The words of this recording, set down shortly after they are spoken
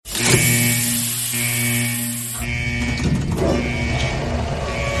We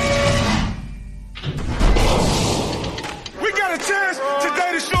got a chance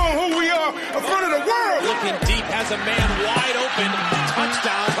today to show them who we are in front of the world. Looking deep, has a man wide open.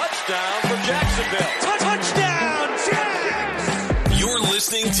 Touchdown for Jacksonville. Touchdown, Jags! You're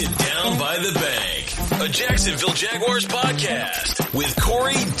listening to Down by the Bank, a Jacksonville Jaguars podcast with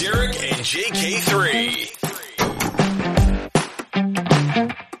Corey, Derek, and JK3.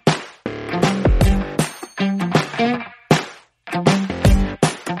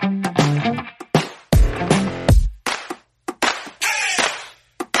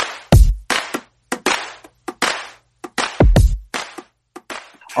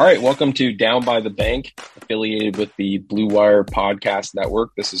 All right, welcome to Down by the Bank, affiliated with the Blue Wire Podcast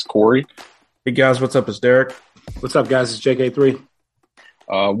Network. This is Corey. Hey guys, what's up? It's Derek. What's up, guys? It's JK3.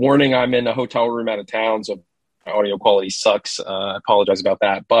 Warning, I'm in a hotel room out of town, so my audio quality sucks. I apologize about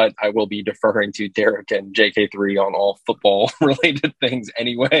that, but I will be deferring to Derek and JK3 on all football-related things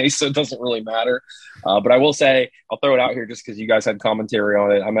anyway, so it doesn't really matter. But I will say, I'll throw it out here just because you guys had commentary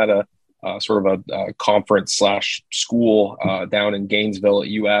on it. I'm at a sort of a conference / school down in Gainesville at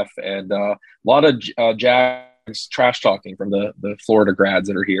UF, and a lot of Jags trash talking from the Florida grads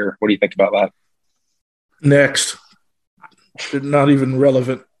that are here. What do you think about that? Next. Not even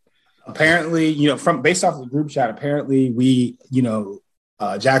relevant. Apparently, based off the group chat, apparently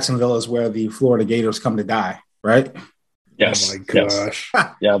Jacksonville is where the Florida Gators come to die, right? Yes. Oh my gosh.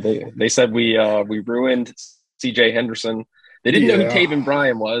 Yes. Yeah, they said we ruined CJ Henderson. They didn't know who Taven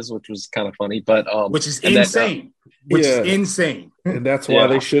Bryan was, which was kind of funny, but which is insane. Is insane, and that's why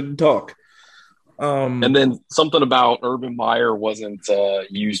they shouldn't talk. And then something about Urban Meyer wasn't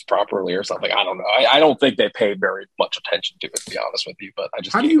used properly or something. I don't know. I don't think they paid very much attention to it, to be honest with you. But I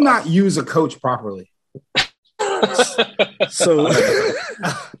just how do you not use a coach properly? So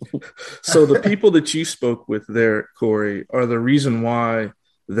the people that you spoke with there, Corey, are the reason why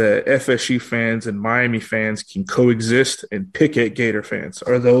the FSU fans and Miami fans can coexist and pick at Gator fans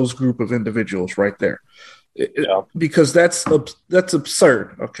are those group of individuals right there. Because that's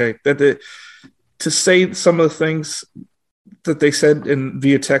absurd. Okay. To say some of the things that they said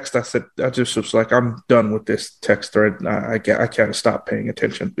via text, I just was like, I'm done with this text thread. I can't stop paying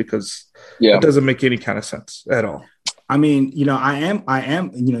attention because it doesn't make any kind of sense at all. I mean, I am,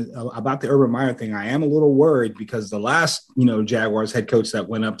 about the Urban Meyer thing, I am a little worried because the last, Jaguars head coach that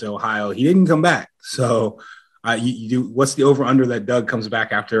went up to Ohio, he didn't come back. So what's the over under that Doug comes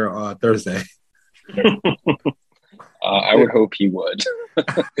back after Thursday? I would hope he would.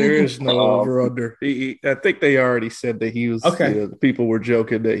 There is no over under. I think they already said that he was, okay. People were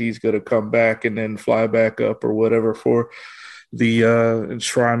joking that he's going to come back and then fly back up or whatever for the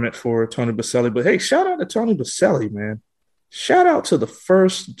enshrinement for Tony Boselli. But hey, shout out to Tony Boselli, man. Shout out to the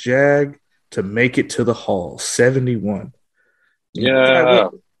first Jag to make it to the Hall, 71. Yeah.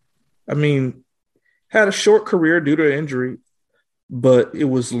 I mean, had a short career due to injury, but it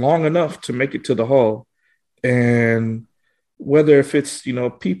was long enough to make it to the Hall. And whether if it's,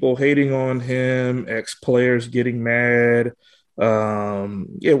 people hating on him, ex-players getting mad, we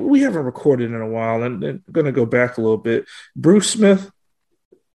haven't recorded in a while, and I'm going to go back a little bit. Bruce Smith,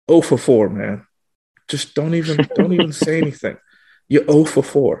 0 for 4, man. Just don't even say anything. You're 0 for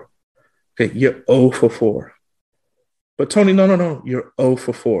 4. Okay, you're 0 for 4. But Tony, no, you're 0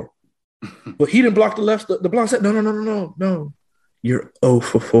 for 4. But he didn't block the left. The block said, no. You're 0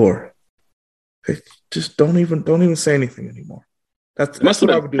 for 4. Okay, just don't even say anything anymore. That's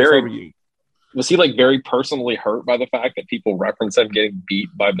what I would do if I were you. Was he very personally hurt by the fact that people reference him getting beat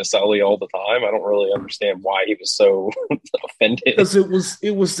by Boselli all the time? I don't really understand why he was so offended. Because it was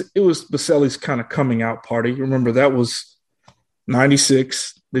Boselli's kind of coming out party. Remember, that was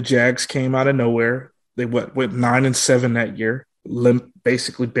 96. The Jags came out of nowhere. They went 9-7 that year.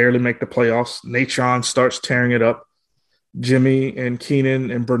 Basically barely make the playoffs. Natron starts tearing it up. Jimmy and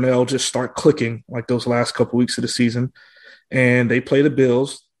Keenan and Burnell just start clicking like those last couple weeks of the season. And they play the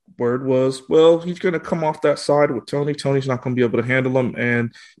Bills. Word was, well, he's going to come off that side with Tony. Tony's not going to be able to handle him,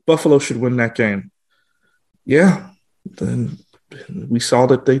 and Buffalo should win that game. Yeah, then we saw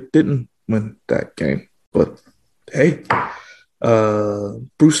that they didn't win that game. But, hey,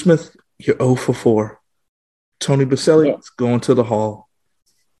 Bruce Smith, you're 0 for 4. Tony Boselli is going to the Hall.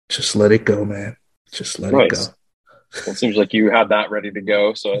 Just let it go, man. Just let it go. Well, it seems like you had that ready to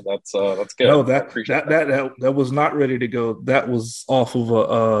go, so that's good. No, that was not ready to go. That was off of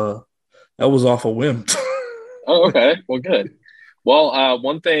a whim. Oh, okay. Well, good. Well,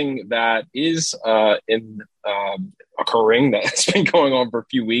 one thing that is occurring that has been going on for a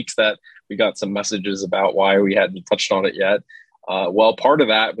few weeks that we got some messages about why we hadn't touched on it yet Well, part of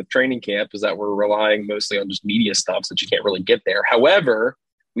that with training camp is that we're relying mostly on just media stuff, so that you can't really get there. However,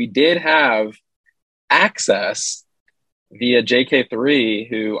 we did have access via JK3,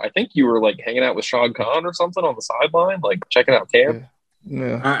 who I think you were like hanging out with Shad Khan or something on the sideline, like checking out camp.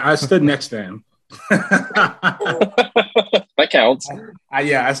 Yeah. I stood next to him. That counts.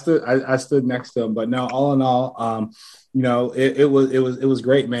 I stood next to him. But no, all in all, it was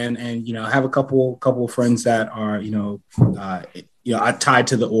great, man. And I have a couple of friends that are I tied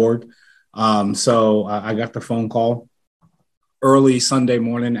to the org. So I got the phone call early Sunday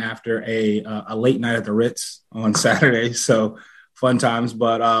morning after a late night at the Ritz on Saturday. So fun times.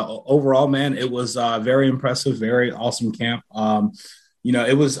 But overall, man, it was very impressive, very awesome camp.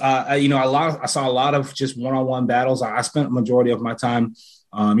 It was I saw a lot of just one-on-one battles. I spent a majority of my time,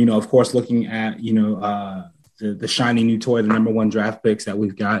 of course, looking at the shiny new toy, the number 1 draft picks that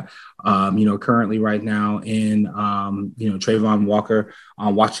we've got, currently right now in, Trayvon Walker,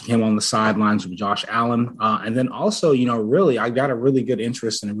 watching him on the sidelines with Josh Allen. And then also, really, I got a really good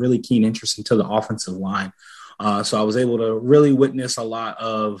interest and a really keen interest into the offensive line. So I was able to really witness a lot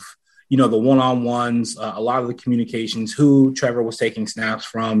of, the one-on-ones, a lot of the communications, who Trevor was taking snaps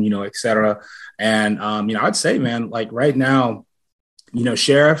from, et cetera. And, I'd say, man, like right now,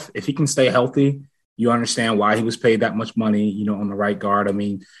 Sheriff, if he can stay healthy, you understand why he was paid that much money, on the right guard. I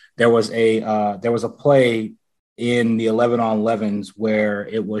mean, there was a play in the 11-on-11s where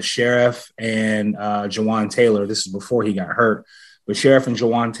it was Sheriff and Jawan Taylor. This is before he got hurt. But Sheriff and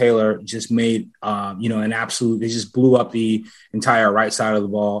Jawan Taylor just made, an absolute – they just blew up the entire right side of the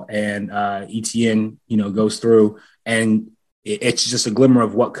ball. And ETN, goes through. And it's just a glimmer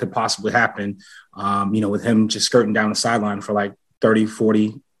of what could possibly happen, with him just skirting down the sideline for like 30,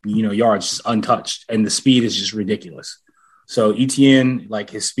 40 yards, just untouched. And the speed is just ridiculous. So ETN,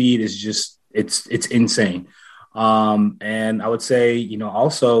 like his speed is just it's insane. And I would say,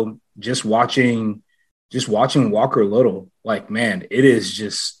 also just watching Walker Little, like, man, it is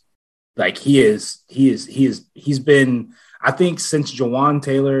just like he's been, I think since Jawan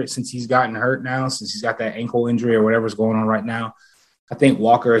Taylor, since he's gotten hurt now, since he's got that ankle injury or whatever's going on right now, I think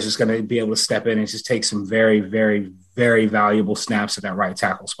Walker is just going to be able to step in and just take some very, very, very valuable snaps at that right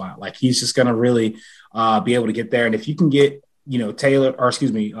tackle spot. Like he's just going to really be able to get there. And if you can get,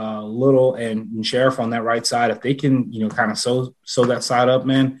 Little and Sheriff on that right side, if they can, kind of sew that side up,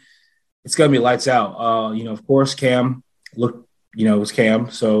 man, it's going to be lights out. Of course, Cam looked, it was Cam.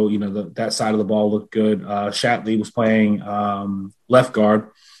 So, that side of the ball looked good. Shatley was playing left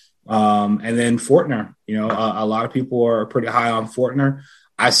guard. And then Fortner, a lot of people are pretty high on Fortner.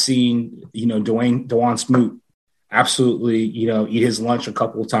 I've seen, Dawon Smoot absolutely, eat his lunch a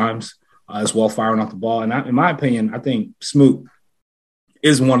couple of times as well, firing off the ball. And in my opinion, I think Smoot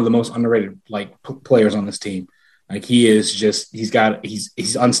is one of the most underrated players on this team. Like he is just,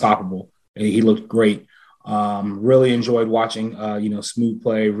 he's unstoppable. He looked great. Really enjoyed watching, Smoot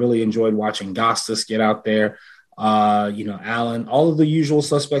play. Really enjoyed watching Gostas get out there. Allen, all of the usual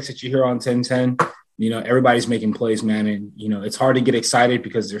suspects that you hear on 1010, everybody's making plays, man. And, it's hard to get excited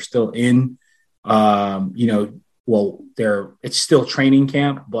because they're still in, it's still training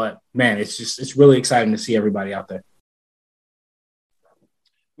camp, but man, it's really exciting to see everybody out there.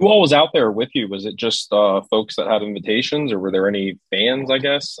 Who all was out there with you? Was it just folks that had invitations, or were there any fans, I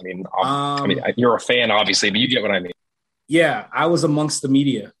guess? I mean, you're a fan, obviously, but you get what I mean. Yeah, I was amongst the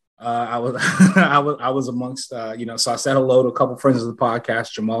media. I was amongst, so I said hello to a couple friends of the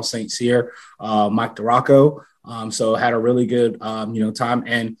podcast, Jamal St. Cyr, Mike DeRocco. So had a really good, time.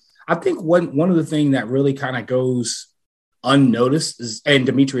 And I think one of the things that really kind of goes unnoticed is, and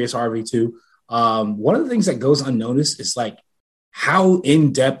Demetrius Harvey too. One of the things that goes unnoticed is like how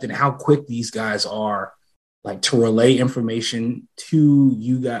in-depth and how quick these guys are, like to relay information to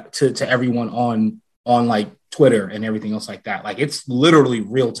you guys, to everyone on like Twitter and everything else like that. Like it's literally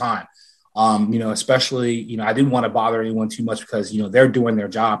real time. Especially, I didn't want to bother anyone too much because, they're doing their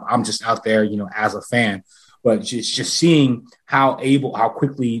job. I'm just out there, as a fan, but just seeing how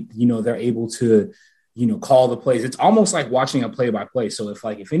quickly, they're able to, call the plays. It's almost like watching a play-by-play. So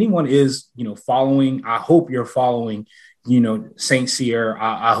if anyone is, following, I hope you're following, St. Cyr.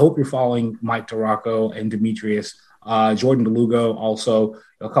 I hope you're following Mike DeRocco and Demetrius, Jordan DeLugo, also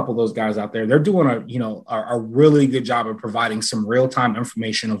a couple of those guys out there. They're doing a really good job of providing some real-time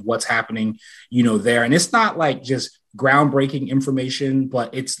information of what's happening, there. And it's not like just groundbreaking information,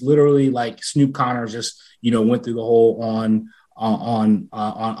 but it's literally like Snoop Connor just, went through the whole on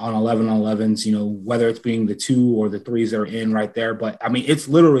 11-on-11s, whether it's being the 2 or the 3s that are in right there. But I mean, it's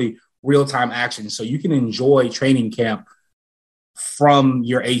literally real-time action. So you can enjoy training camp from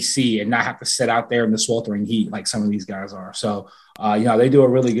your AC and not have to sit out there in the sweltering heat like some of these guys are. So They do a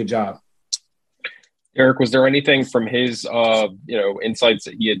really good job. Eric, was there anything from his, insights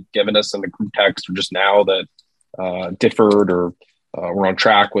that he had given us in the group text or just now that differed or were on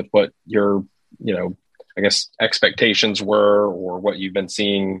track with what your, I guess, expectations were or what you've been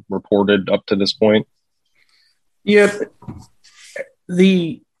seeing reported up to this point? Yeah,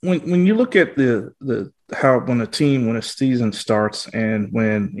 when you look at when a season starts and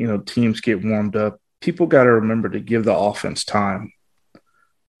when teams get warmed up, people got to remember to give the offense time.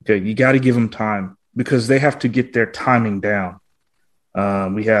 Okay, you got to give them time because they have to get their timing down.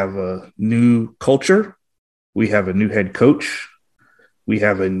 We have a new culture, we have a new head coach, we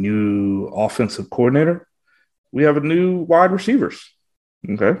have a new offensive coordinator, we have a new wide receivers.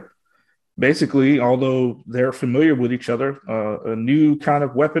 Okay. Basically, although they're familiar with each other, a new kind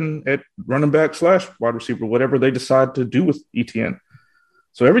of weapon at running back / wide receiver, whatever they decide to do with ETN.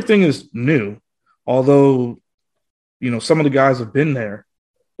 So everything is new, although, some of the guys have been there,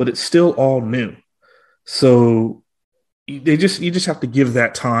 but it's still all new. So you just have to give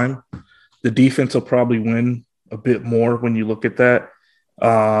that time. The defense will probably win a bit more when you look at that.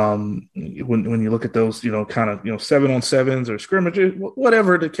 When you look at those, 7-on-7s or scrimmages,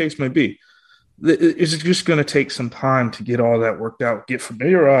 whatever the case may be, it's just going to take some time to get all that worked out, get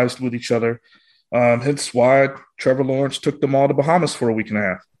familiarized with each other. Hence why Trevor Lawrence took them all to Bahamas for a week and a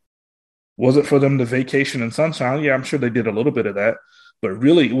half. Was it for them to vacation in sunshine? Yeah, I'm sure they did a little bit of that, but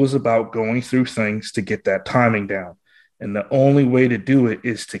really it was about going through things to get that timing down. And the only way to do it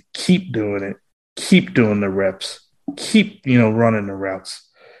is to keep doing it, keep doing the reps, keep, running the routes.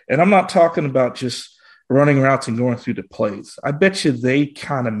 And I'm not talking about just running routes and going through the plays. I bet you they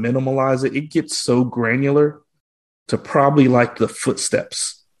kind of minimalize it. It gets so granular to probably like the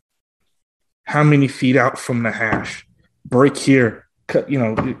footsteps. How many feet out from the hash? Break here,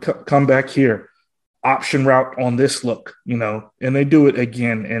 come back here. Option route on this look, and they do it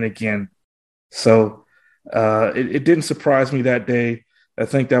again and again. So it didn't surprise me that day. I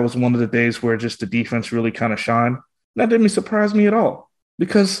think that was one of the days where just the defense really kind of shined. That didn't surprise me at all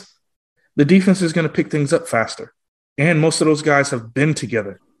because the defense is going to pick things up faster. And most of those guys have been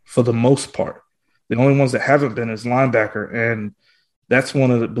together for the most part. The only ones that haven't been is linebacker. And that's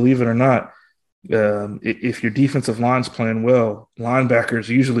one of the, believe it or not, if your defensive line's playing well, linebackers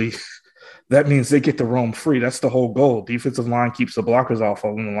usually, that means they get to roam free. That's the whole goal. Defensive line keeps the blockers off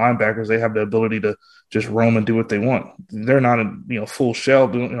of them. The linebackers, they have the ability to just roam and do what they want. They're not in full shell,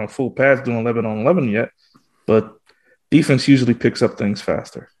 doing full pads, doing 11-on-11 yet, but defense usually picks up things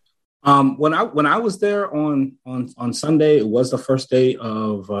faster. When I was there on Sunday, it was the first day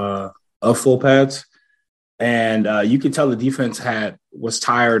of full pads, and you could tell the defense was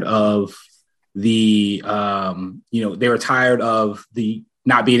tired of the they were tired of the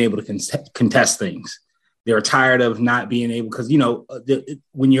not being able to contest things. They were tired of not being able because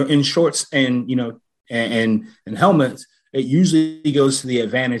when you're in shorts and and helmets, it usually goes to the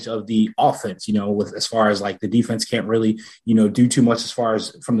advantage of the offense, with as far as like the defense can't really, do too much as far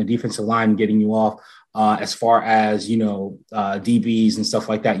as from the defensive line getting you off. As far as, DBs and stuff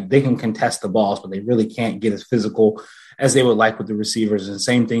like that, they can contest the balls, but they really can't get as physical as they would like with the receivers, and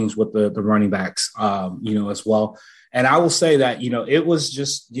same things with the running backs, as well. And I will say that, it was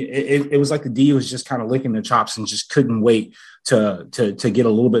just, it was like the D was just kind of licking their chops and just couldn't wait to get a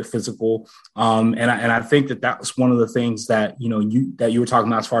little bit physical. And I think that was one of the things that, you were talking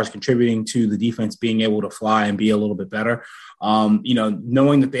about as far as contributing to the defense being able to fly and be a little bit better.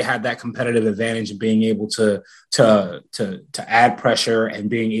 Knowing that they had that competitive advantage of being able to add pressure and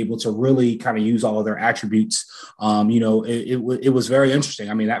being able to really kind of use all of their attributes. It was very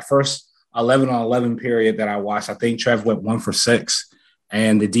interesting. I mean, that first 11-on-11 period that I watched, I think Trev went 1 for 6,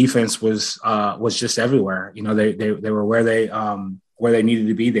 and the defense was just everywhere. They were where they needed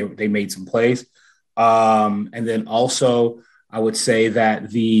to be. They made some plays. And then also I would say that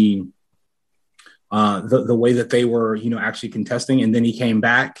the way that they were, actually contesting, and then he came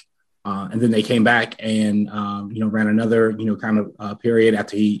back, and then they came back and, ran another, kind of period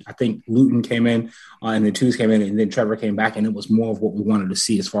after I think Luton came in and the twos came in, and then Trevor came back, and it was more of what we wanted to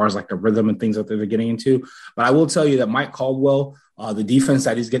see as far as like the rhythm and things that they were getting into. But I will tell you that Mike Caldwell, the defense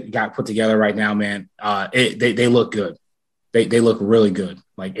that he's got put together right now, man, they look good. They look really good.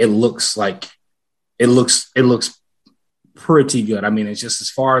 Like it looks pretty good. I mean, it's just as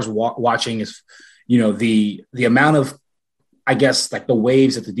far as watching is, the amount of, I guess, like the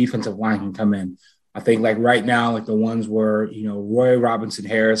waves that the defensive line can come in. I think like right now, like the ones where, Roy Roberts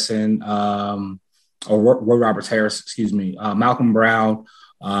Harris, Malcolm Brown,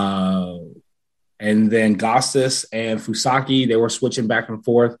 and then Gostis and Fusaki, they were switching back and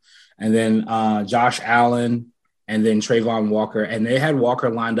forth. And then Josh Allen and then Trayvon Walker. And they had Walker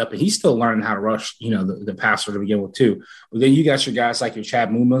lined up, and he's still learning how to rush, the passer to begin with too. But then you got your guys like your Chad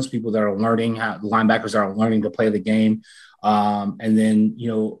Mumas, people that are learning linebackers that are learning to play the game. And then,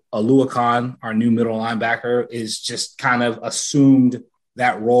 Alua Khan, our new middle linebacker, is just kind of assumed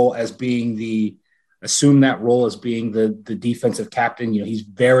that role as being the defensive captain. He's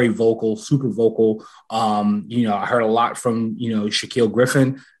very vocal, super vocal. I heard a lot from, Shaquille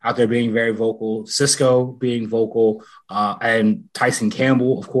Griffin out there being very vocal, Cisco being vocal, and Tyson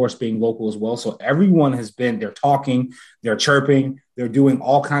Campbell, of course, being vocal as well. So everyone they're talking, they're chirping, they're doing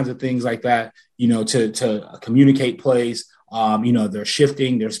all kinds of things like that, to communicate plays. They're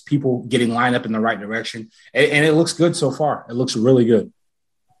shifting, there's people getting lined up in the right direction, and it looks good so far. It looks really good.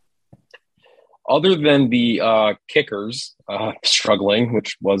 Other than the kickers struggling,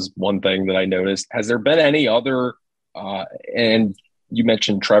 which was one thing that I noticed, has there been any other, and you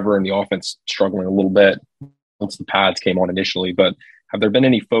mentioned Trevor and the offense struggling a little bit once the pads came on initially, but have there been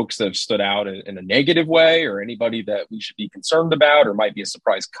any folks that have stood out in a negative way, or anybody that we should be concerned about, or might be a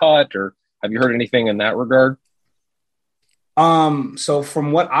surprise cut, or have you heard anything in that regard? So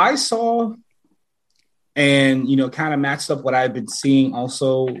from what I saw and, kind of matched up what I've been seeing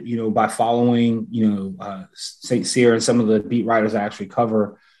also, by following, St. Cyr and some of the beat writers I actually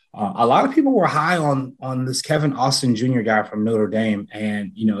cover, a lot of people were high on this Kevin Austin Jr. guy from Notre Dame.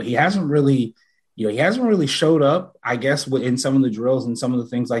 And, he hasn't really showed up, I guess, in some of the drills and some of the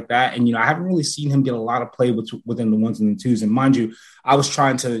things like that. And, I haven't really seen him get a lot of play within the ones and the twos. And mind you, I was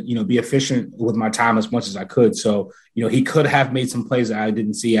trying to, be efficient with my time as much as I could. So, he could have made some plays that I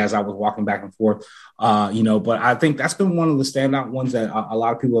didn't see as I was walking back and forth, but I think that's been one of the standout ones that a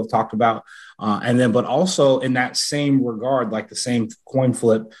lot of people have talked about. But also in that same regard, like the same coin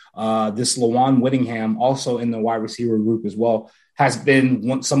flip, this Lawan Whittingham, also in the wide receiver group as well, has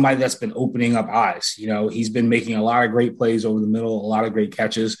been somebody that's been opening up eyes. He's been making a lot of great plays over the middle, a lot of great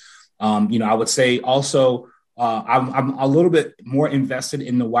catches. I would say also I'm a little bit more invested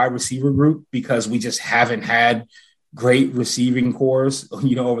in the wide receiver group because we just haven't had great receiving cores,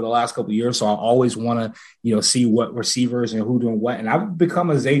 over the last couple of years. So I always want to, see what receivers and who doing what. And I've become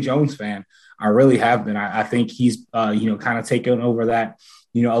a Zay Jones fan. I really have been. I think he's, kind of taken over that,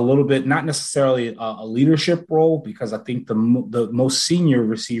 a little bit, not necessarily a leadership role, because I think the most senior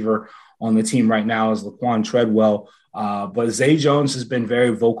receiver on the team right now is Laquan Treadwell. But Zay Jones has been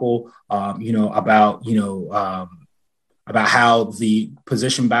very vocal, about how the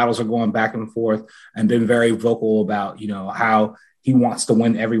position battles are going back and forth, and been very vocal about, how he wants to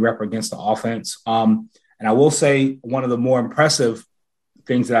win every rep against the offense. And I will say one of the more impressive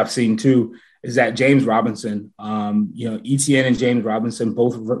things that I've seen too is that James Robinson, Etienne and James Robinson,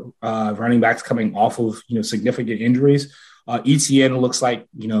 both running backs coming off of, significant injuries. Etienne looks like,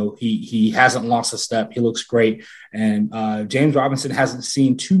 he hasn't lost a step. He looks great. And James Robinson hasn't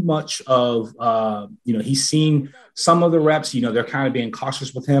seen too much of, he's seen some of the reps, they're kind of being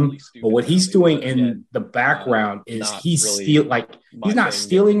cautious with him. But what he's doing in the background is he's not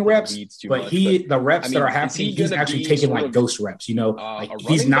stealing reps, but the reps that are happening, he's actually taking like ghost reps,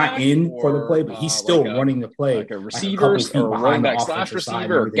 he's not in for the play, but he's still running the play. Like a receiver or running back slash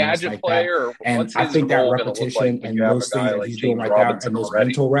receiver or gadget player. And I think that repetition and those things that he's doing right there and those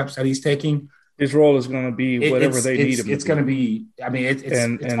mental reps that he's taking, his role is going to be whatever they need him to be. It's going to be, I mean, it's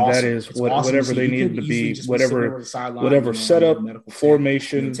and awesome. That is whatever they need him to be, whatever setup,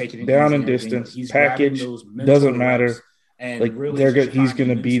 formation, down and distance, package, doesn't matter. Like they're good. He's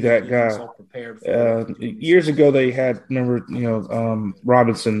going to be that guy. Years ago, they had, remember,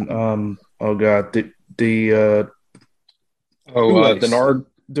 Robinson.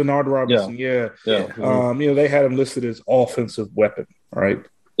 Denard Robinson. Yeah. They had him listed as offensive weapon, right?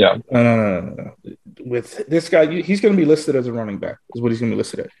 Yeah. No. With this guy, he's going to be listed as a running back. Is what he's going to be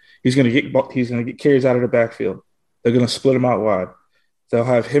listed at. He's going to get carries out of the backfield. They're going to split him out wide. They'll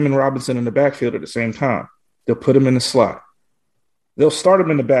have him and Robinson in the backfield at the same time. They'll put him in the slot. They'll start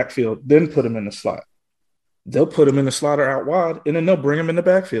him in the backfield, then put him in the slot. They'll put him in the slot or out wide, and then they'll bring him in the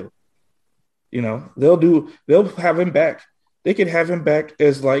backfield. They'll have him back. They could have him back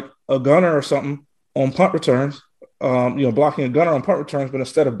as like a gunner or something on punt returns. Blocking a gunner on punt returns, but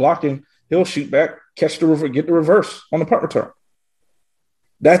instead of blocking, he'll shoot back, catch the get the reverse on the punt return.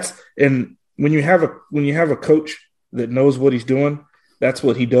 And when you have a coach that knows what he's doing, that's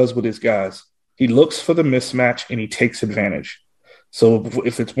what he does with his guys. He looks for the mismatch and he takes advantage. So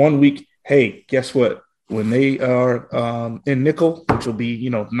if it's 1 week, hey, guess what? When they are in nickel, which will be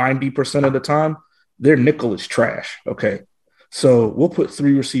 90% of the time, their nickel is trash. Okay, so we'll put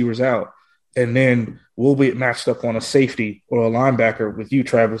 3 receivers out. And then we'll be matched up on a safety or a linebacker with you,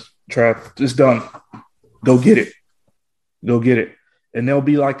 Travis. Trav, it's done. Go get it. Go get it. And there'll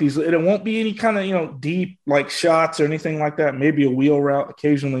be like these, it won't be any kind of, deep like shots or anything like that. Maybe a wheel route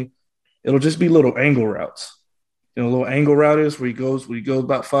occasionally. It'll just be little angle routes. A little angle route is where he goes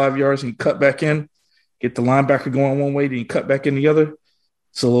about 5 yards and you cut back in, get the linebacker going one way, then you cut back in the other.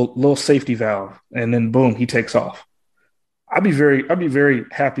 It's a little safety valve. And then boom, he takes off. I'd be very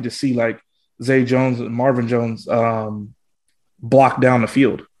happy to see like Zay Jones and Marvin Jones block down the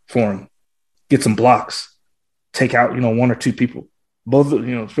field for him, get some blocks, take out, one or two people. Both,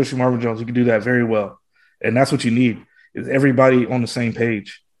 especially Marvin Jones, he can do that very well. And that's what you need, is everybody on the same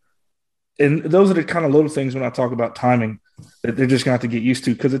page. And those are the kind of little things when I talk about timing that they're just going to have to get used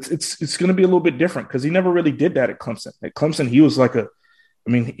to, because it's going to be a little bit different, because he never really did that at Clemson. At Clemson, he was like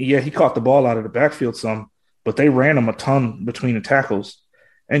he caught the ball out of the backfield some, but they ran him a ton between the tackles.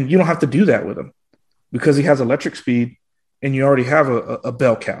 And you don't have to do that with him because he has electric speed and you already have a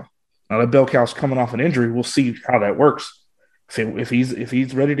bell cow. Now, the bell cow's coming off an injury. We'll see how that works. If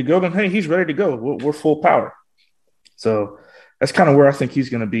he's ready to go, then, hey, he's ready to go. We're full power. So that's kind of where I think he's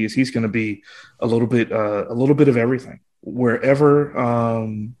going to be. Is he's going to be a little bit of everything wherever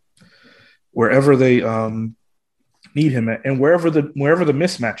they need him at, and wherever the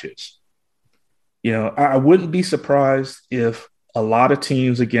mismatch is. I wouldn't be surprised if a lot of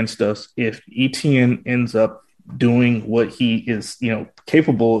teams against us, if Etienne ends up doing what he is,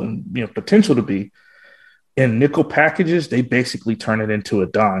 capable and potential to be, in nickel packages, they basically turn it into a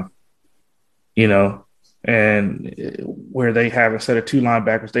dime. And where they have, instead of two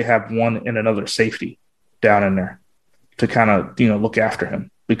linebackers, they have one and another safety down in there to kind of, look after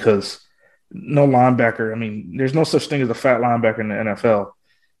him, because no linebacker, there's no such thing as a fat linebacker in the NFL,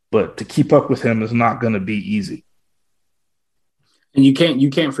 but to keep up with him is not going to be easy. And you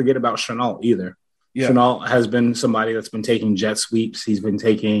can't forget about Shenault either. Yeah. Shenault has been somebody that's been taking jet sweeps. He's been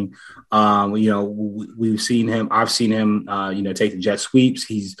taking, we've seen him. I've seen him, take the jet sweeps.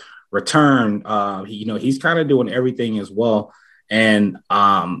 He's returned. He's kind of doing everything as well. And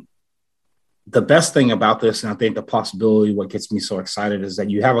the best thing about this, and I think the possibility, what gets me so excited, is that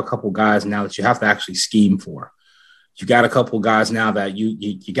you have a couple guys now that you have to actually scheme for. You got a couple guys now that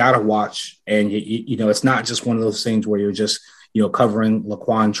you got to watch, and it's not just one of those things where you're just covering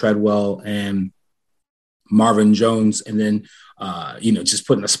Laquan Treadwell and Marvin Jones, and then just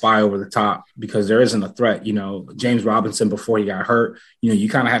putting a spy over the top, because there isn't a threat. James Robinson, before he got hurt, you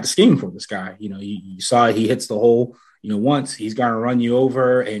kind of had to scheme for this guy. You saw he hits the hole, once, he's going to run you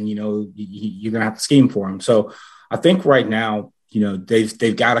over, and you're going to have to scheme for him. So I think right now,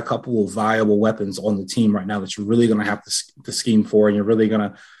 they've got a couple of viable weapons on the team right now that you're really going to have to scheme for, and you're really going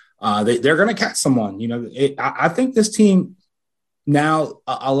to they're going to catch someone. I think this team now,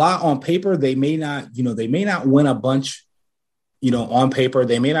 a lot on paper, they may not win a bunch, on paper,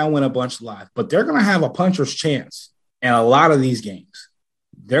 they may not win a bunch live, but they're going to have a puncher's chance in a lot of these games.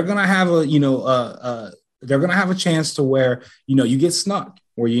 They're going to have they're going to have a chance to where, you get snuck,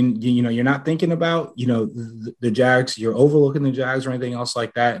 where you're not thinking about, the Jags, you're overlooking the Jags or anything else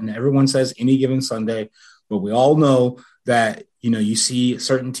like that. And everyone says any given Sunday, but we all know that, you see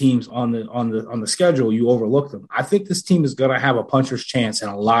certain teams on the schedule, you overlook them. I think this team is going to have a puncher's chance in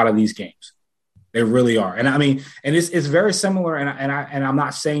a lot of these games. They really are. And and it's very similar. And I'm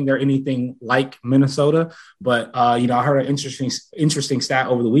not saying they're anything like Minnesota, but I heard an interesting stat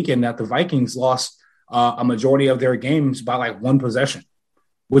over the weekend that the Vikings lost a majority of their games by like one possession,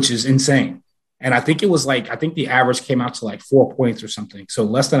 which is insane. And I think the average came out to like 4 points or something. So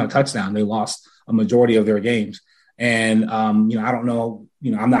less than a touchdown, they lost a majority of their games. And, I don't know,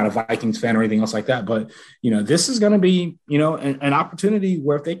 I'm not a Vikings fan or anything else like that, but, this is going to be, an opportunity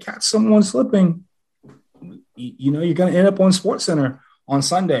where if they catch someone slipping, you're going to end up on SportsCenter on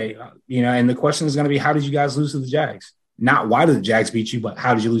Sunday, and the question is going to be, how did you guys lose to the Jags? Not why did the Jags beat you, but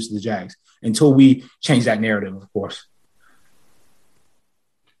how did you lose to the Jags? Until we change that narrative, of course.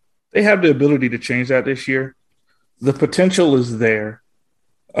 They have the ability to change that this year. The potential is there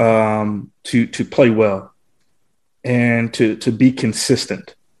to play well and to be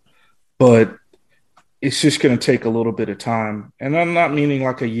consistent, but it's just going to take a little bit of time. And I'm not meaning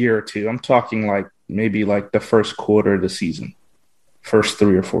like a year or two. I'm talking like maybe like the first quarter of the season, first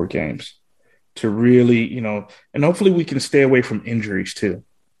 3 or 4 games, to really, and hopefully we can stay away from injuries too.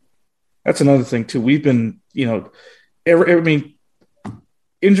 That's another thing too. We've been,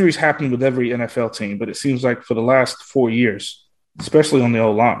 injuries happen with every NFL team, but it seems like for the last 4 years, especially on the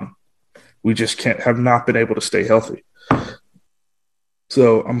O-line, we just have not been able to stay healthy.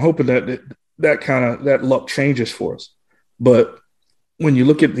 So I'm hoping that luck changes for us. But when you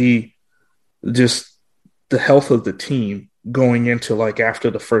look at the health of the team going into like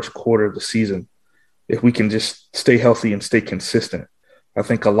after the first quarter of the season, if we can just stay healthy and stay consistent, I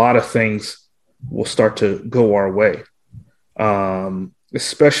think a lot of things will start to go our way.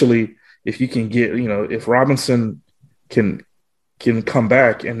 Especially if you can get, if Robinson can come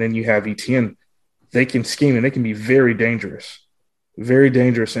back and then you have Etienne, they can scheme and they can be very dangerous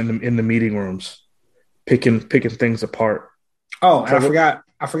in the meeting rooms, picking things apart. Oh, and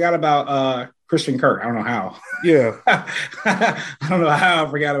I forgot about Christian Kirk. I don't know how. Yeah. I don't know how I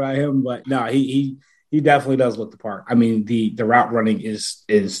forgot about him, but no, he definitely does look the part. I mean, the route running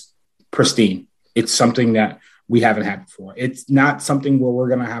is pristine. It's something that we haven't had before. It's not something where we're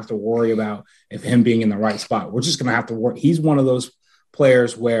going to have to worry about if him being in the right spot. We're just going to have to work. He's one of those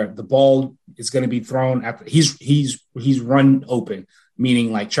players where the ball is going to be thrown after he's run open,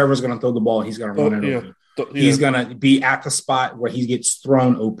 meaning like Trevor's going to throw the ball. He's going to run it open. Yeah. He's going to be at the spot where he gets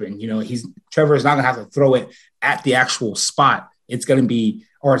thrown open. Trevor is not going to have to throw it at the actual spot. It's going to be,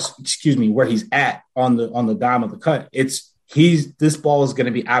 where he's at on the dime of the cut. This ball is going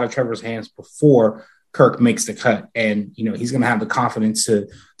to be out of Trevor's hands before Kirk makes the cut, and he's going to have the confidence to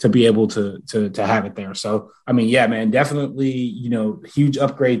be able to have it there. So I mean, yeah, man, definitely, huge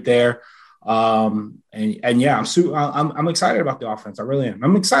upgrade there. And yeah, I'm excited about the offense. I really am.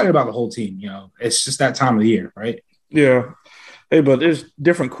 I'm excited about the whole team. It's just that time of the year, right? Yeah. Hey, but there's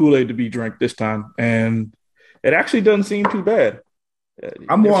different Kool-Aid to be drank this time, and it actually doesn't seem too bad.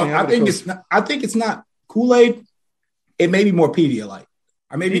 I think it's not Kool-Aid. It may be more Pedialyte.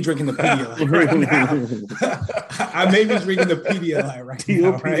 I may be drinking the Pedialyte right now. I may be drinking the Pedialyte right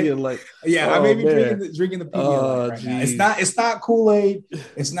now. Right? Yeah, I may be drinking the Pedialyte right now. It's not Kool-Aid.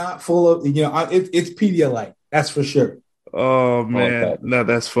 It's not full of it's Pedialyte. That's for sure. Oh man, no,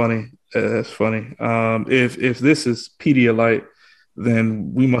 that's funny. That's funny. If this is Pedialyte,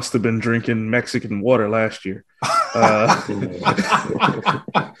 then we must have been drinking Mexican water last year. I'm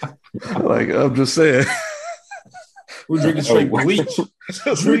just saying. We're drinking straight bleach.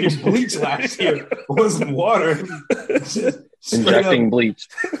 Drinking bleach last year. It wasn't water. Injecting bleach.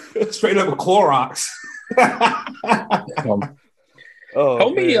 Straight up a Clorox.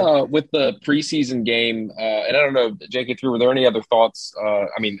 Help me with the preseason game. And I don't know, JK3, were there any other thoughts? I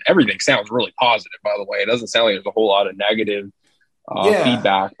mean, everything sounds really positive, by the way. It doesn't sound like there's a whole lot of negative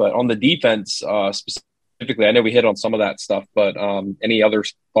feedback. But on the defense specifically, I know we hit on some of that stuff, but any other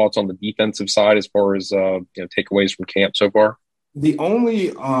thoughts on the defensive side as far as takeaways from camp so far? The only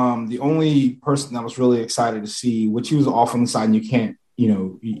person that was really excited to see, which he was off on the side, and you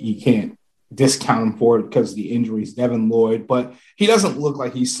can't discount him for it because of the injuries, Devin Lloyd, but he doesn't look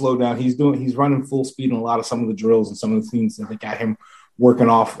like he's slowed down. He's running full speed in a lot of some of the drills and some of the things that they got him working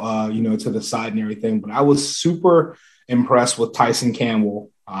off, to the side and everything. But I was super impressed with Tyson Campbell.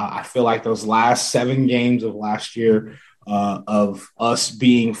 I feel like those last 7 games of last year of us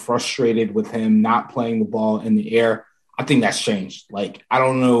being frustrated with him not playing the ball in the air, I think that's changed. Like, I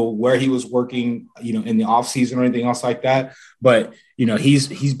don't know where he was working, in the offseason or anything else like that, but,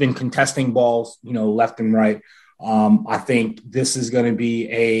 he's been contesting balls, left and right. I think this is going to be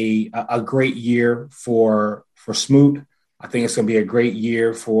a great year for Smoot. I think it's going to be a great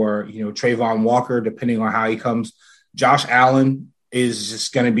year for, Trayvon Walker, depending on how he comes. Josh Allen is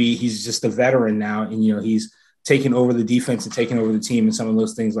just going to be – he's just a veteran now, and, he's taking over the defense and taking over the team and some of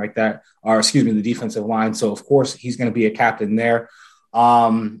those things like that, the defensive line. So, of course, he's going to be a captain there.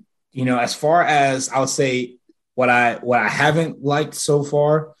 As far as I would say what I haven't liked so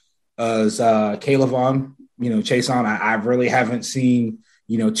far is Caleb Vaughn, Chason. I really haven't seen,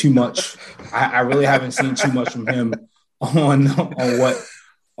 too much. I really haven't seen too much from him on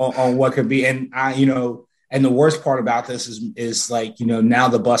what could be. And and the worst part about this is like, now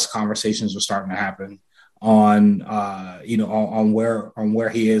the bus conversations are starting to happen on where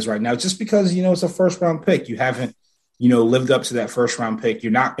he is right now, just because, it's a first round pick. You haven't, lived up to that first round pick.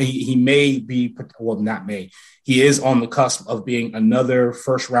 You're not, he may be, well, not may, he is on the cusp of being another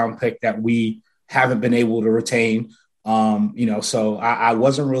first round pick that we haven't been able to retain. So I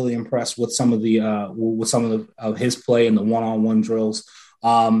wasn't really impressed with some of of his play in the one-on-one drills.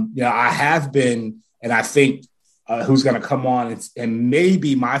 I have been, and I think who's going to come on and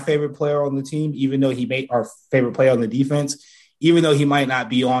maybe my favorite player on the team, even though he may our favorite player on the defense, even though he might not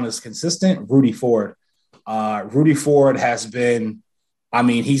be on as consistent, Rudy Ford. Rudy Ford has been,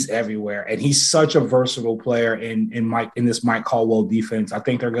 he's everywhere, and he's such a versatile player in this Mike Caldwell defense. I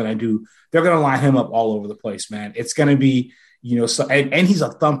think they're going to line him up all over the place, man. It's going to be, and he's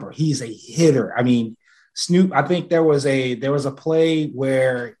a thumper. He's a hitter. Snoop, I think there was a play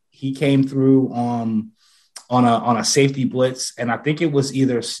where he came through on a safety blitz, and I think it was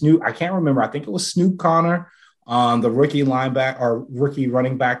either Snoop. I can't remember. I think it was Snoop Connor The rookie linebacker or rookie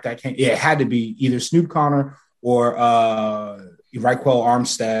running back that came, it had to be either Snoop Connor or Raquel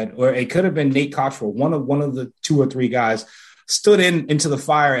Armstead, or it could have been Nate Cottrell. One of the 2 or 3 guys stood into the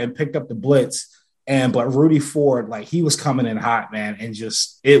fire and picked up the blitz. But Rudy Ford, like, he was coming in hot, man, and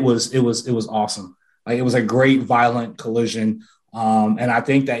just it was awesome. Like, it was a great violent collision. And I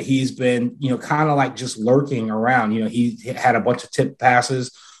think that he's been, kind of like just lurking around. He had a bunch of tip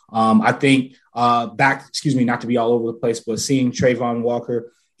passes. I think not to be all over the place, but seeing Trayvon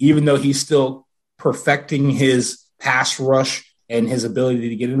Walker, even though he's still perfecting his pass rush and his ability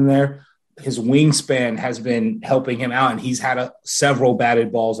to get in there, his wingspan has been helping him out, and he's had several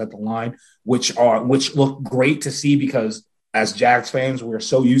batted balls at the line, which look great to see, because as Jags fans, we're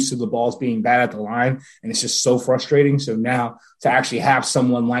so used to the balls being bad at the line, and it's just so frustrating. So now to actually have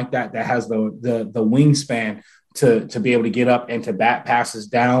someone like that has the wingspan to be able to get up and to bat passes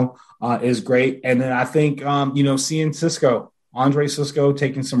down is great. And then I think seeing Andre Cisco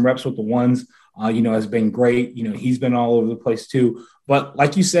taking some reps with the ones, has been great. He's been all over the place too. But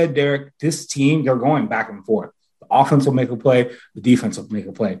like you said, Derek, this team, they're going back and forth. The offense will make a play. The defense will make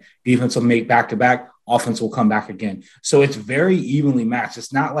a play. Defense will make back-to-back. Offense will come back again. So it's very evenly matched.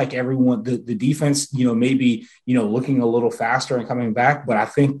 It's not like everyone, the defense, maybe, looking a little faster and coming back. But I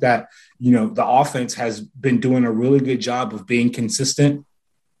think that, the offense has been doing a really good job of being consistent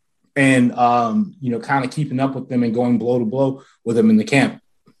and, kind of keeping up with them and going blow to blow with them in the camp.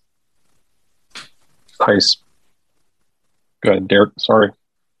 Nice. Go ahead, Derek. Sorry.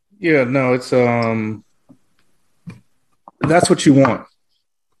 Yeah, no, it's that's what you want.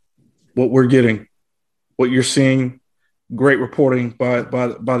 What we're getting, what you're seeing, great reporting by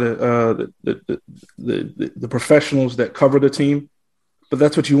the professionals that cover the team. But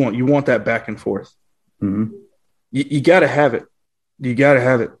that's what you want. You want that back and forth. Mm-hmm. You got to have it. You got to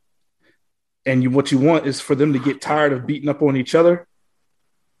have it. And what you want is for them to get tired of beating up on each other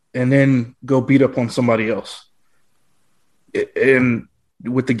and then go beat up on somebody else. And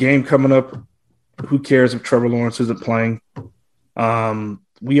with the game coming up, who cares if Trevor Lawrence isn't playing?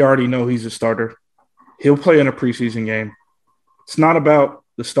 We already know he's a starter. He'll play in a preseason game. It's not about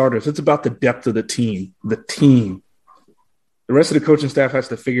the starters. It's about the depth of the team. The team. The rest of the coaching staff has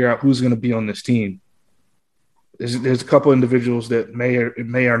to figure out who's going to be on this team. There's a couple individuals that may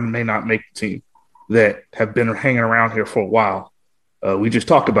or may not make the team that have been hanging around here for a while. We just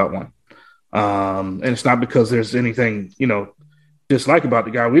talked about one. And it's not because there's anything, dislike about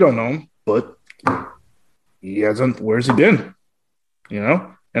the guy. We don't know him, but he hasn't. Where's he been?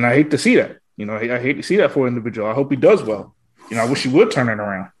 And I hate to see that. I hate to see that for an individual. I hope he does well. I wish he would turn it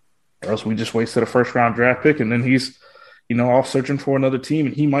around, or else we just wasted a first-round draft pick, and then he's, off searching for another team,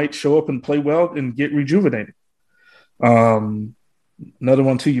 and he might show up and play well and get rejuvenated. Another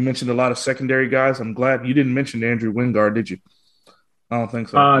one, too, you mentioned a lot of secondary guys. I'm glad you didn't mention Andrew Wingard, did you? I don't think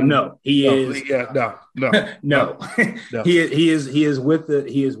so. No, he is. Yeah, no. He is with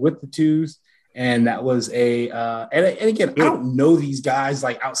the twos. And that was and again, I don't know these guys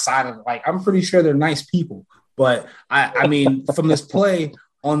like outside of I'm pretty sure they're nice people, but I mean, from this play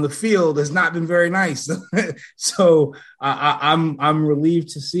on the field has not been very nice. So I'm relieved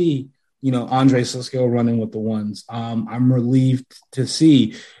to see, Andre Cisco running with the ones. I'm relieved to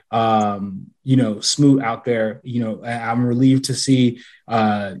see, Smoot out there, I'm relieved to see,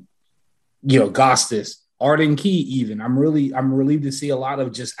 Gostis, Arden Key, even. I'm relieved to see a lot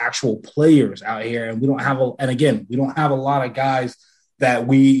of just actual players out here, and we don't have a lot of guys that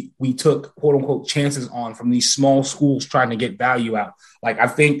we took quote unquote chances on from these small schools trying to get value out. I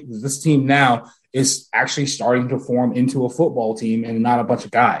think this team now is actually starting to form into a football team and not a bunch of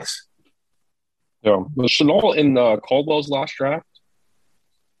guys. Yeah, was Shenault in Caldwell's last draft?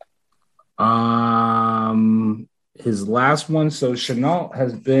 His last one. So Shenault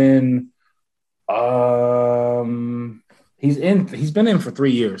has been. He's been in for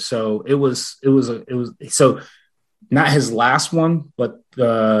 3 years. So it was so not his last one, but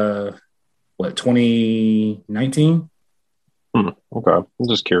 2019? Okay. I'm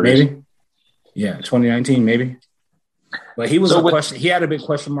just curious. Maybe. Yeah, 2019, maybe. But he was question. He had a big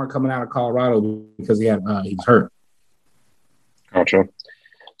question mark coming out of Colorado because he was hurt. Gotcha.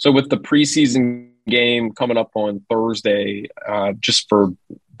 So with the preseason game coming up on Thursday, just for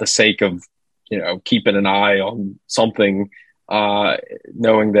the sake of keeping an eye on something,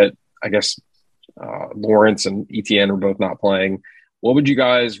 knowing that I guess Lawrence and Etienne are both not playing, what would you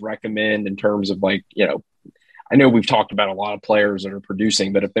guys recommend in terms of I know we've talked about a lot of players that are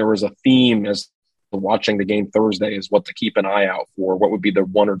producing, but if there was a theme as to watching the game Thursday is what to keep an eye out for, what would be the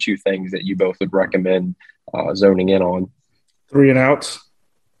one or two things that you both would recommend zoning in on? 3 and outs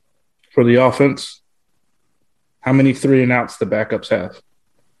for the offense. how many 3-and-outs the backups have.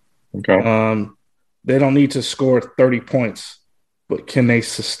 Okay. They don't need to score 30 points, but can they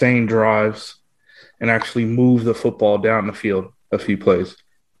sustain drives and actually move the football down the field a few plays?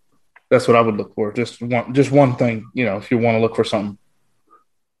 That's what I would look for. Just one thing, if you want to look for something.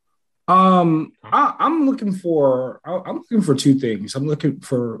 I'm looking for two things. I'm looking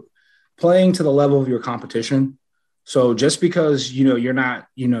for playing to the level of your competition. So just because you're not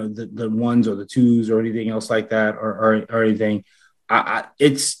the ones or the twos or anything else like that or anything,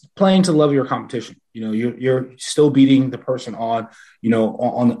 it's playing to the level of your competition. You're still beating the person on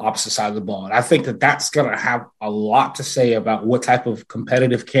the opposite side of the ball, and I think that's gonna have a lot to say about what type of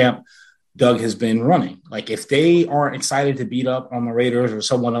competitive camp Doug has been running. Like if they aren't excited to beat up on the Raiders or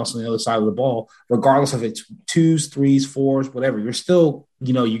someone else on the other side of the ball, regardless if it's twos, threes, fours, whatever, you're still,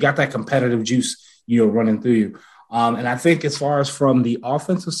 you got that competitive juice, running through you. And I think as far as from the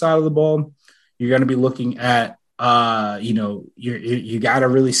offensive side of the ball, you're going to be looking at, you got to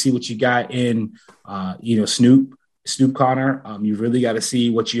really see what you got in, Snoop Connor. You really got to see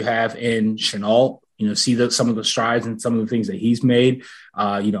what you have in Shenault. See some of the strides and some of the things that he's made.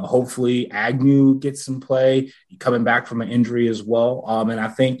 Hopefully Agnew gets some play coming back from an injury as well. And I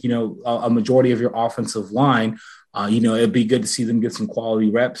think, a majority of your offensive line, it'd be good to see them get some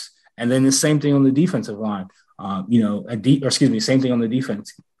quality reps. And then the same thing on the defensive line, same thing on the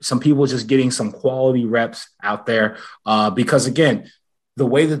defense. Some people just getting some quality reps out there because, again, the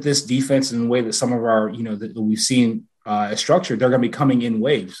way that this defense and the way that some of our, that we've seen structured, they're going to be coming in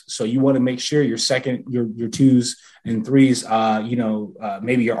waves. So you want to make sure your twos and threes,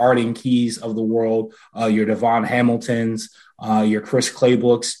 maybe your Arden Keys of the world, your Devon Hamiltons, your Chris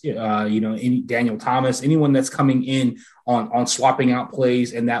Claybooks, any Daniel Thomas, anyone that's coming in on swapping out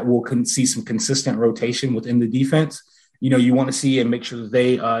plays, and that will see some consistent rotation within the defense. You want to see and make sure that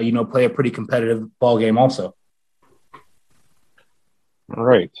they, play a pretty competitive ball game also. All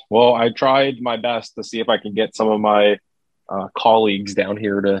right. Well, I tried my best to see if I could get some of my colleagues down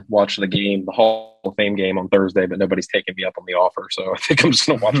here to watch the game, the Hall of Fame game on Thursday, but nobody's taking me up on the offer. So I think I'm just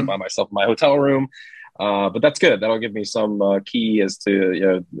going to watch it by myself in my hotel room. But that's good. That'll give me some key as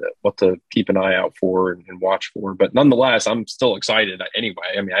to what to keep an eye out for and watch for. But nonetheless, I'm still excited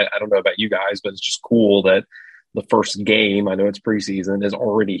anyway. I mean, I don't know about you guys, but it's just cool that the first game, I know it's preseason, is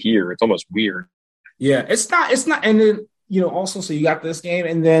already here. It's almost weird. Yeah, it's not. And then, also, so you got this game,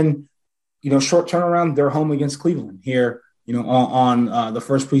 and then, short turnaround, they're home against Cleveland here, on the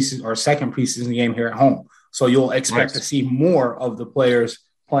first preseason or second preseason game here at home. So you'll expect to see more of the players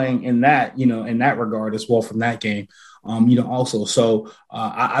playing in that, in that regard as well from that game, also. So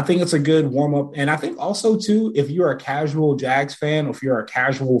I think it's a good warm up. And I think also, too, if you're a casual Jags fan, or if you're a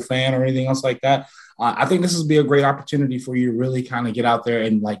casual fan or anything else like that, I think this would be a great opportunity for you to really kind of get out there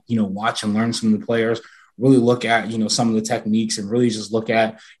and watch and learn some of the players. Really look at, some of the techniques and really just look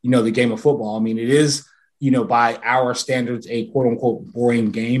at, the game of football. I mean, it is, by our standards, a quote unquote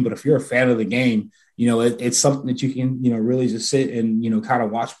boring game. But if you're a fan of the game, it's something that you can, really just sit and, kind of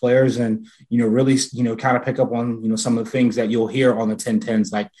watch players and, really, kind of pick up on, some of the things that you'll hear on the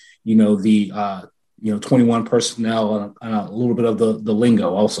 10-10s, like, the 21 personnel and a little bit of the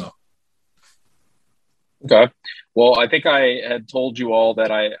lingo also. Okay. Well, I think I had told you all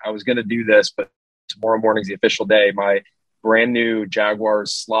that I was going to do this, but tomorrow morning's the official day. My brand new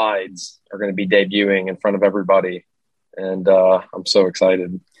Jaguars slides are going to be debuting in front of everybody. And I'm so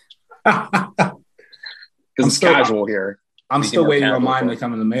excited. Because it's casual here. I'm still waiting on mine to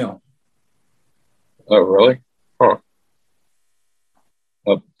come in the mail. Oh, really? Huh.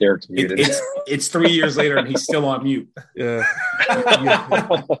 Oh, Derek's muted. It's 3 years later and he's still on mute. Yeah.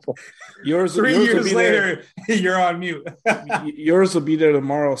 Yours 3 years later, you're on mute. Yours will be there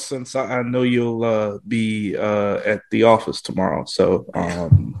tomorrow, since I know you'll be at the office tomorrow. So,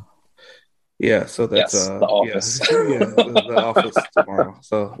 so that's the office. The office tomorrow.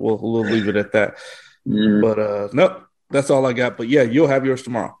 So we'll leave it at that. But nope, that's all I got. But yeah, you'll have yours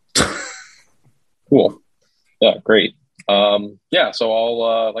tomorrow. Cool. Yeah, great. So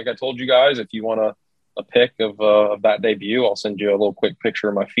I'll like I told you guys, if you want a pic of that debut, I'll send you a little quick picture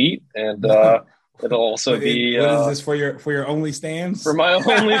of my feet, and it'll also be what is this for your only stands? For my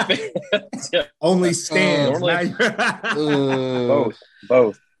only fans. Yeah. Only stands.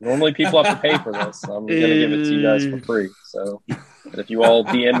 Both. Normally people have to pay for this. I'm gonna give it to you guys for free. So if you all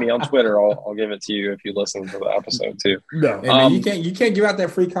DM me on Twitter, I'll give it to you if you listen to the episode too. No, man, you can't give out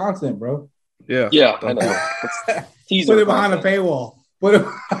that free content, bro. Yeah, I know. Put it behind a paywall.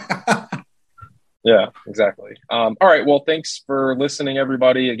 Yeah, exactly. All right. Well, thanks for listening,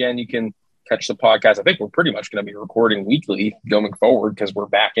 everybody. Again, you can catch the podcast. I think we're pretty much going to be recording weekly going forward because we're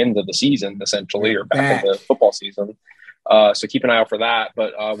back into the season essentially, or back into football season. So keep an eye out for that.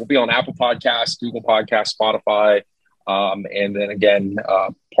 But we'll be on Apple Podcasts, Google Podcasts, Spotify, and then again,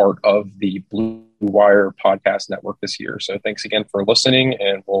 part of the Blue Wire Podcast Network this year. So thanks again for listening,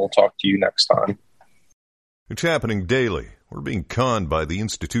 and we'll talk to you next time. It's happening daily. We're being conned by the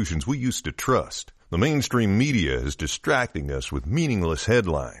institutions we used to trust. The mainstream media is distracting us with meaningless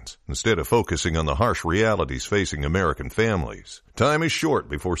headlines instead of focusing on the harsh realities facing American families. Time is short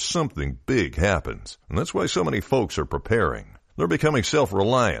before something big happens, and that's why so many folks are preparing. They're becoming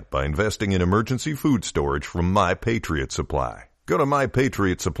self-reliant by investing in emergency food storage from My Patriot Supply. Go to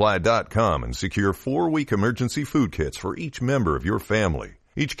MyPatriotSupply.com and secure 4-week emergency food kits for each member of your family.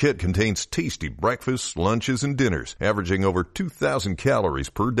 Each kit contains tasty breakfasts, lunches, and dinners, averaging over 2,000 calories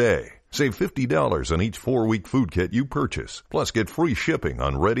per day. Save $50 on each 4-week food kit you purchase. Plus, get free shipping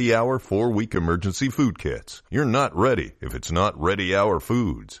on Ready Hour 4-week emergency food kits. You're not ready if it's not Ready Hour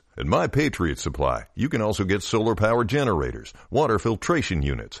Foods. At My Patriot Supply, you can also get solar power generators, water filtration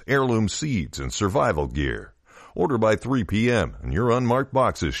units, heirloom seeds, and survival gear. Order by 3 p.m. and your unmarked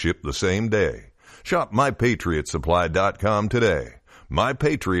boxes ship the same day. Shop MyPatriotSupply.com today.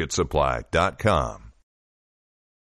 MyPatriotSupply.com.